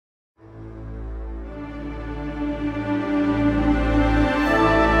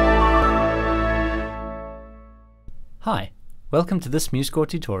Welcome to this MuseScore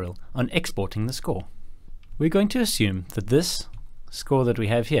tutorial on exporting the score. We're going to assume that this score that we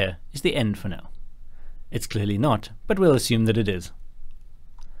have here is the end for now. It's clearly not, but we'll assume that it is.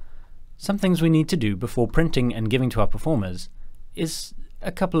 Some things we need to do before printing and giving to our performers is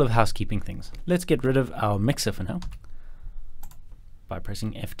a couple of housekeeping things. Let's get rid of our mixer for now by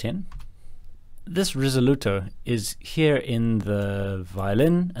pressing F10. This risoluto is here in the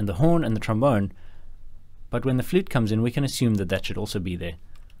violin and the horn and the trombone, but when the flute comes in we can assume that that should also be there.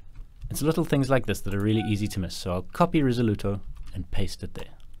 It's little things like this that are really easy to miss, so I'll copy risoluto and paste it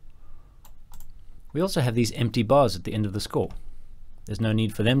there. We also have these empty bars at the end of the score. There's no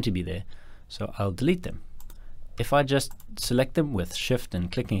need for them to be there, so I'll delete them. If I just select them with shift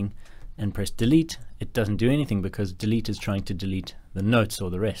and clicking and press delete, it doesn't do anything because delete is trying to delete the notes or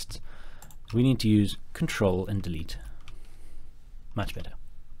the rests. We need to use control and delete. Much better.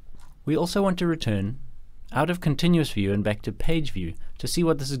 We also want to return out of continuous view and back to page view to see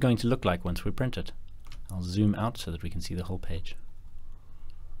what this is going to look like once we print it. I'll zoom out so that we can see the whole page.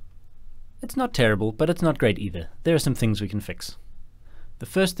 It's not terrible, but it's not great either. There are some things we can fix. The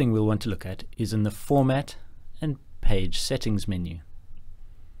first thing we'll want to look at is in the Format and Page Settings menu.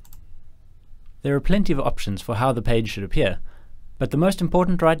 There are plenty of options for how the page should appear, but the most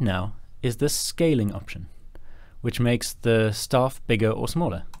important right now is this scaling option, which makes the staff bigger or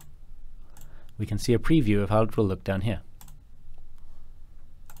smaller. We can see a preview of how it will look down here.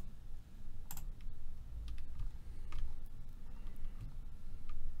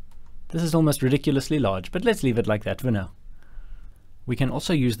 This is almost ridiculously large, but let's leave it like that for now. We can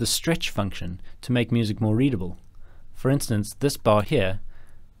also use the stretch function to make music more readable. For instance, this bar here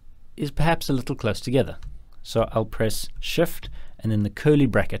is perhaps a little close together. So I'll press Shift and then the curly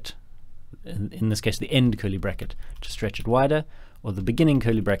bracket, in this case the end curly bracket, to stretch it wider, or the beginning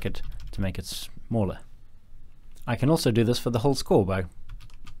curly bracket to make it smaller. I can also do this for the whole score by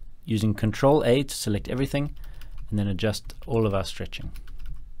using Control A to select everything and then adjust all of our stretching.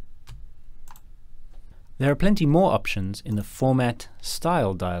 There are plenty more options in the Format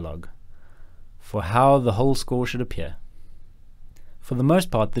Style dialog for how the whole score should appear. For the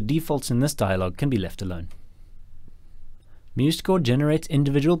most part, the defaults in this dialog can be left alone. MuseScore generates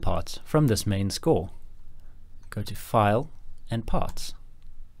individual parts from this main score. Go to File and Parts.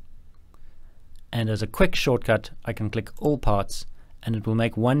 And as a quick shortcut, I can click All Parts and it will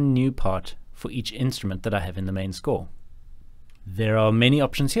make one new part for each instrument that I have in the main score. There are many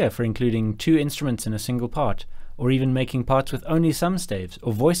options here for including two instruments in a single part, or even making parts with only some staves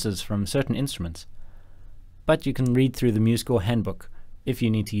or voices from certain instruments. But you can read through the MuseScore handbook if you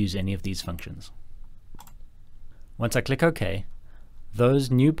need to use any of these functions. Once I click OK, those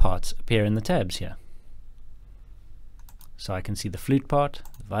new parts appear in the tabs here. So I can see the flute part,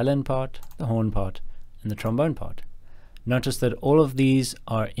 the violin part, the horn part, and the trombone part. Notice that all of these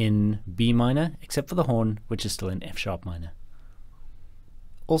are in B minor, except for the horn, which is still in F sharp minor.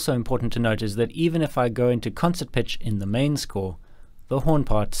 Also important to note is that even if I go into concert pitch in the main score, the horn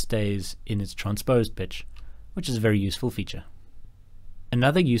part stays in its transposed pitch, which is a very useful feature.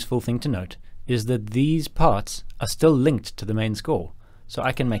 Another useful thing to note is that these parts are still linked to the main score, so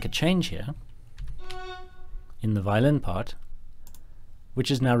I can make a change here in the violin part,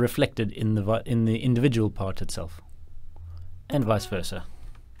 which is now reflected in the individual part itself, and vice versa.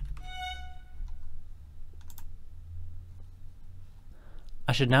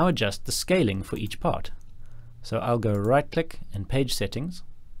 I should now adjust the scaling for each part. So I'll go right-click and Page Settings,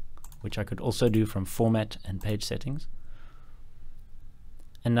 which I could also do from Format and Page Settings.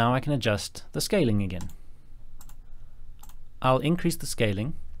 And now I can adjust the scaling again. I'll increase the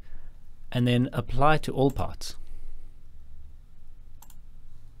scaling and then apply to all parts.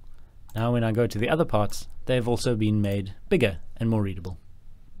 Now when I go to the other parts, they've also been made bigger and more readable.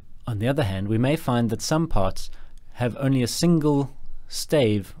 On the other hand, we may find that some parts have only a single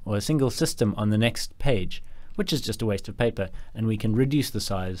stave or a single system on the next page, which is just a waste of paper, and we can reduce the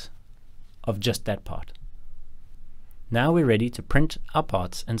size of just that part. Now we're ready to print our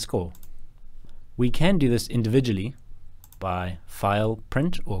parts and score. We can do this individually by File,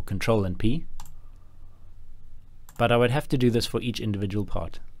 Print, or Control and P, but I would have to do this for each individual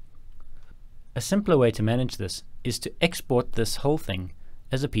part. A simpler way to manage this is to export this whole thing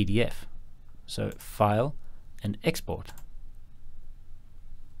as a PDF. So File and Export.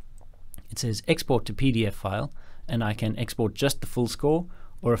 It says Export to PDF file, and I can export just the full score,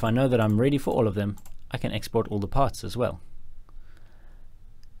 or if I know that I'm ready for all of them, I can export all the parts as well.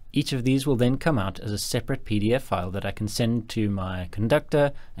 Each of these will then come out as a separate PDF file that I can send to my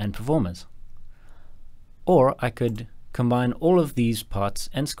conductor and performers. Or I could combine all of these parts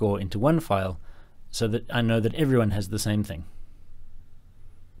and score into one file so that I know that everyone has the same thing.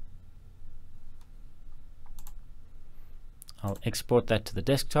 I'll export that to the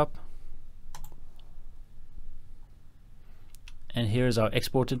desktop. And here is our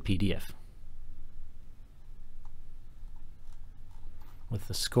exported PDF with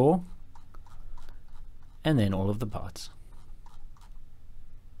the score and then all of the parts.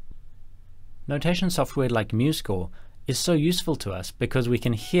 Notation software like MuseScore is so useful to us because we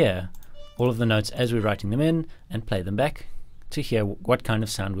can hear all of the notes as we're writing them in and play them back to hear what kind of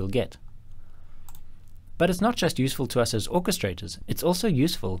sound we'll get. But it's not just useful to us as orchestrators, it's also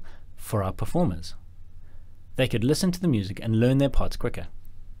useful for our performers. They could listen to the music and learn their parts quicker.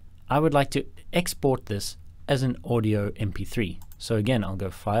 I would like to export this as an audio MP3. So again, I'll go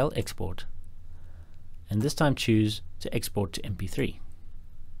File, Export, and this time choose to export to MP3.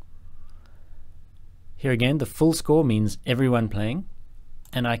 Here again, the full score means everyone playing,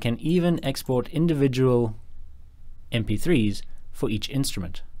 and I can even export individual MP3s for each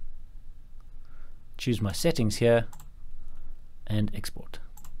instrument. Choose my settings here and export.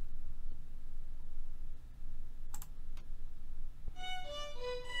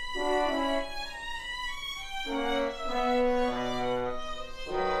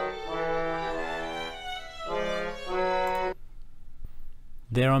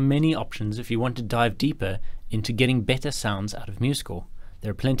 There are many options if you want to dive deeper into getting better sounds out of MuseScore.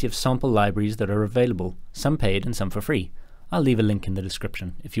 There are plenty of sample libraries that are available, some paid and some for free. I'll leave a link in the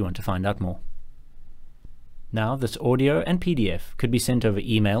description if you want to find out more. Now this audio and PDF could be sent over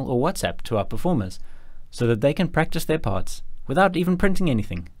email or WhatsApp to our performers so that they can practice their parts without even printing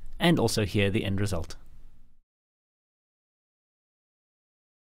anything and also hear the end result.